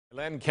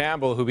Len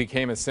Campbell, who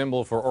became a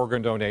symbol for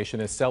organ donation,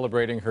 is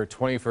celebrating her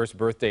 21st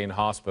birthday in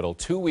hospital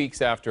 2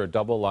 weeks after a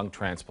double lung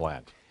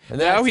transplant. And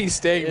now he's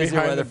staying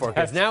behind the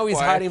desk. Now he's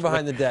hiding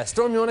behind the desk.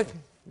 Storm, you want to?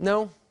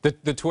 No? The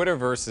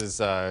Twitterverse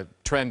is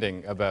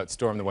trending about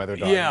Storm the Weather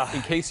Dog. Yeah.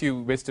 In case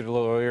you missed it a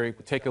little earlier,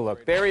 take a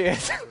look. There he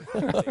is.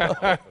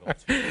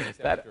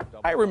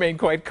 I remained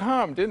quite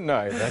calm, didn't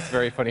I? That's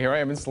very funny. Here I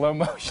am in slow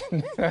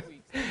motion.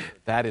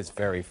 That is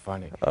very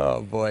funny.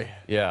 Oh, boy.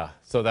 Yeah,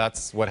 so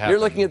that's what happened.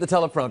 You're looking at the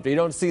teleprompter. You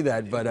don't see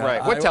that, but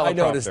right. What teleprompter? I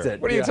noticed it.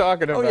 What are you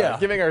talking about? Oh, yeah.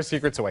 Giving our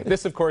secrets away.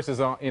 This, of course, is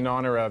in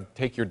honor of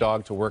Take Your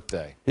Dog to Work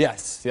Day.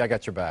 Yes. See, I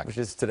got your back. Which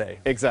is today.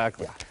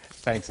 Exactly. Yeah.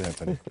 Thanks,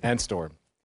 Anthony. And Storm.